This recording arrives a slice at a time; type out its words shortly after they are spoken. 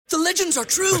The legends are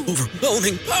true.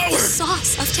 Overwhelming power!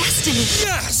 Sauce of destiny.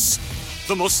 Yes!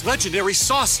 The most legendary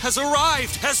sauce has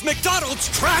arrived as McDonald's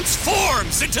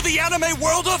transforms into the anime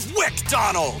world of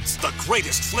WickDonald's. The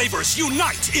greatest flavors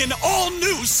unite in all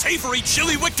new savory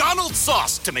chili McDonald's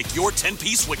sauce to make your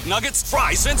 10-piece Wick Nuggets,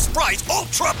 fries, and Sprite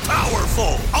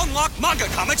ultra-powerful. Unlock manga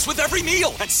comics with every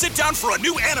meal and sit down for a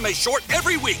new anime short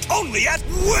every week only at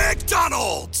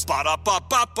WickDonald's.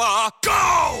 Ba-da-ba-ba-ba,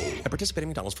 go! At participating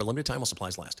McDonald's for a limited time while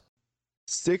supplies last.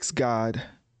 Six God,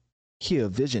 he a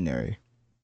visionary.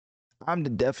 I'm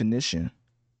the definition,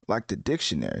 like the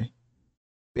dictionary.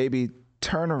 Baby,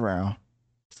 turn around,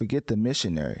 forget the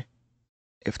missionary.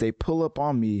 If they pull up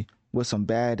on me with some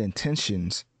bad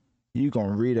intentions, you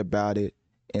gonna read about it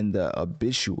in the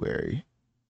obituary.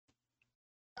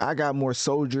 I got more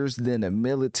soldiers than the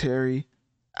military.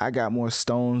 I got more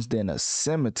stones than a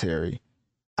cemetery.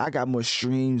 I got more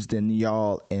streams than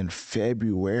y'all in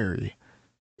February.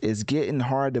 It's getting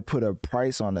hard to put a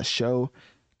price on a show.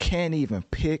 Can't even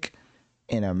pick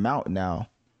an amount now.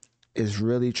 Is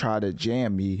really try to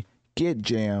jam me. Get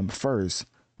jammed first,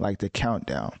 like the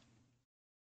countdown.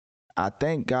 I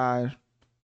thank God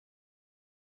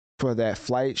for that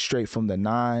flight straight from the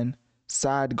 9,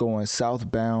 side going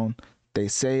southbound. They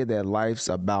say that life's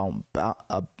about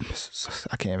I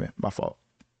can't even, my fault.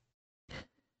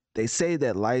 They say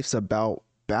that life's about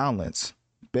balance,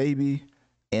 baby,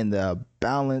 and the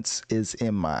balance is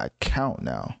in my account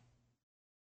now.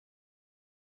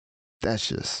 That's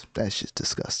just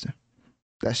disgusting.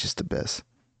 That's just the best.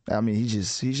 I mean,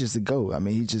 he's just a GOAT. I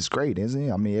mean, he's just great, isn't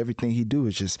he? I mean, everything he do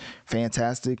is just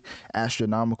fantastic,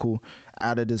 astronomical,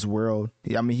 out of this world.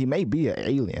 I mean, he may be an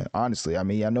alien, honestly. I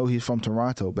mean, I know he's from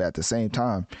Toronto, but at the same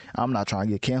time, I'm not trying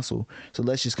to get canceled. So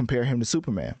let's just compare him to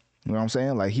Superman. You know what I'm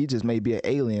saying? Like, he just may be an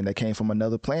alien that came from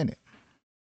another planet.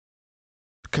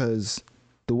 Because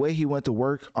the way he went to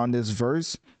work on this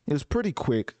verse, it was pretty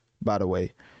quick, by the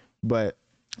way. But,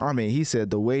 I mean, he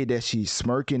said the way that she's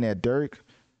smirking at Dirk,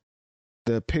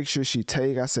 the picture she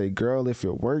take, I say, girl, if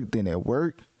it worked, then it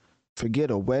worked. Forget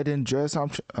a wedding dress.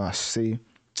 See,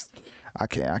 I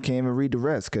can't even read the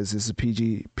rest because it's a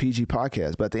PG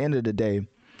podcast. But at the end of the day,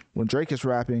 when Drake is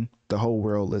rapping, the whole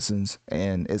world listens,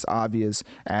 and it's obvious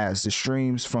as the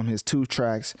streams from his 2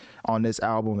 tracks on this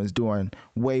album is doing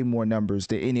way more numbers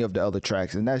than any of the other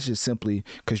tracks, and that's just simply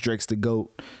because Drake's the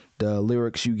GOAT. The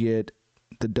lyrics you get,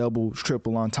 the double,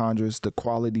 triple entendres, the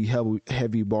quality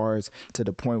heavy bars to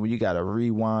the point where you gotta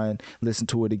rewind, listen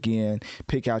to it again,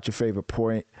 pick out your favorite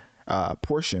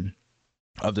portion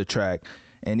of the track,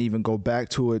 and even go back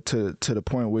to it to the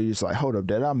point where you're just like, hold up,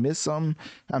 did I miss something?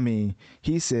 I mean,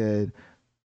 he said,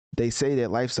 they say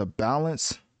that life's a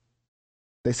balance.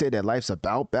 They say that life's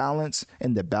about balance,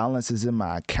 and the balance is in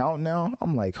my account now.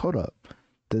 I'm like, hold up.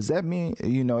 Does that mean,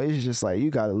 it's just like, you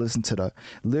got to listen to the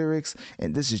lyrics,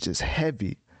 and this is just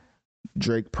heavy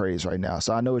Drake praise right now.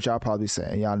 So I know what y'all probably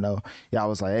saying. Y'all know, y'all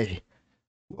was like, hey,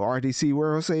 RDC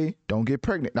World say, don't get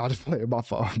pregnant. Not just playing, my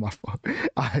fault. All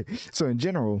right. So in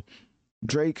general,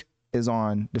 Drake is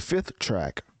on the 9th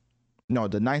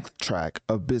track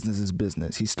of Business is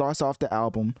Business. He starts off the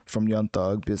album from Young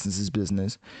Thug, Business is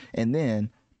Business, and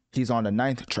then he's on the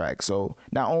 9th track. So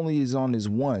not only is on this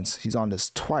once, he's on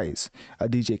this twice, a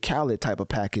DJ Khaled type of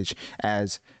package,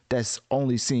 as that's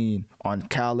only seen on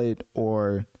Khaled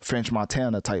or French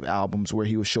Montana type albums where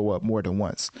he would show up more than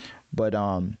once. But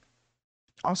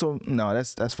also, no,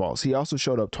 that's false. He also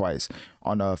showed up twice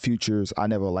on Future's I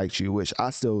Never Liked You, which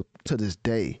I still, to this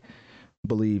day,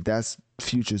 believe that's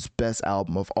Future's best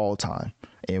album of all time.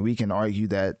 And we can argue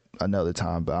that another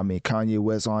time. But I mean, Kanye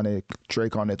West on it,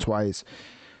 Drake on it twice.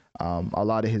 A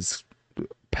lot of his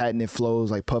patented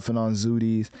flows, like Puffin on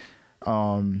Zooties,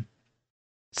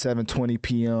 7:20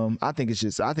 p.m. I think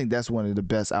that's one of the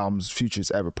best albums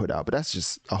Future's ever put out. But that's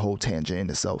just a whole tangent in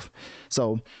itself.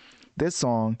 So this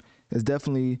song is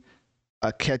definitely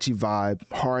a catchy vibe,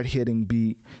 hard-hitting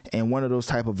beat, and one of those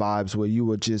type of vibes where you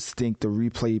would just think the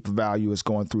replay value is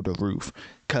going through the roof.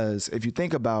 Because if you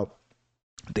think about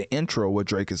the intro where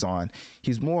Drake is on,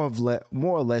 he's more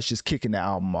or less just kicking the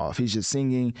album off. He's just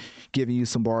singing, giving you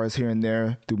some bars here and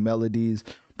there through melodies.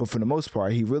 But for the most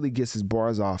part, he really gets his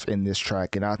bars off in this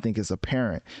track. And I think it's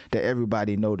apparent that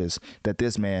everybody noticed that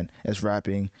this man is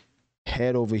rapping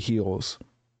head over heels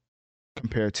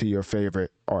compared to your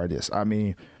favorite artist. I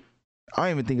mean, I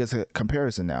don't even think it's a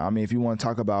comparison now. I mean, if you want to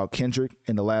talk about Kendrick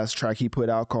in the last track he put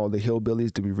out called The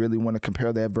Hillbillies, do we really want to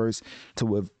compare that verse to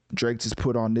what Drake just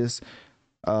put on this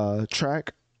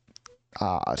track?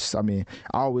 I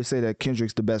always say that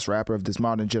Kendrick's the best rapper of this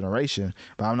modern generation,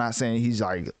 but I'm not saying he's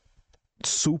like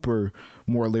super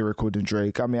more lyrical than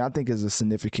Drake. I mean, I think it's a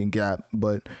significant gap,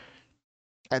 but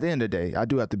at the end of the day, I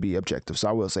do have to be objective, so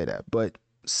I will say that. But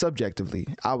subjectively,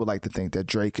 I would like to think that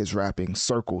Drake is wrapping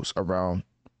circles around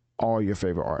all your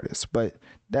favorite artists. But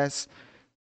that's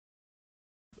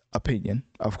opinion,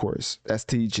 of course. That's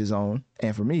to each his own.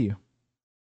 And for me,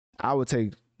 I would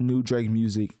take new Drake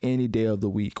music any day of the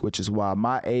week, which is why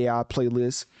my AI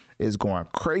playlist is going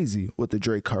crazy with the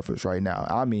Drake covers right now.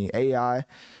 I mean, AI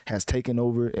has taken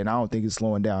over, and I don't think it's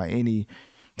slowing down any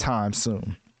time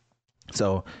soon.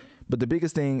 So, but the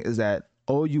biggest thing is that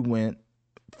Oh You Went,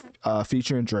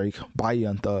 featuring Drake by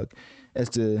Young Thug, is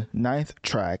the 9th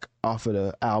track off of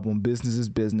the album Business is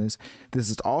Business. This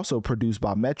is also produced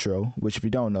by Metro, which, if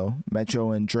you don't know,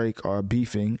 Metro and Drake are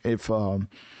beefing. If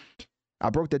I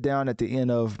broke that down at the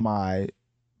end of my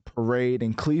Parade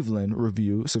in Cleveland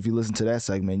review, so if you listen to that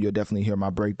segment, you'll definitely hear my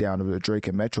breakdown of the Drake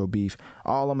and Metro beef.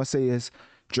 All I'm gonna say is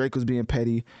Drake was being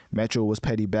petty, Metro was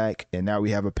petty back, and now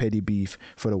we have a petty beef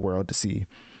for the world to see.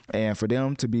 And for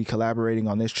them to be collaborating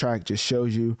on this track just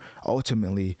shows you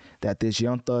ultimately that this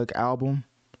Young Thug album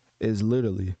is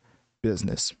literally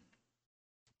business.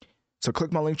 So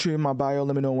click my link tree in my bio.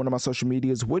 Let me know on one of my social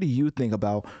medias. What do you think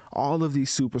about all of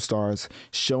these superstars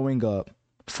showing up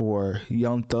for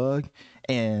Young Thug?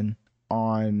 And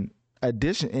in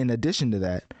addition to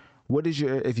that, what is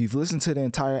if you've listened to the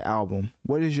entire album,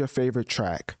 what is your favorite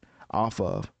track off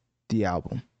of the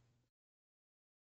album?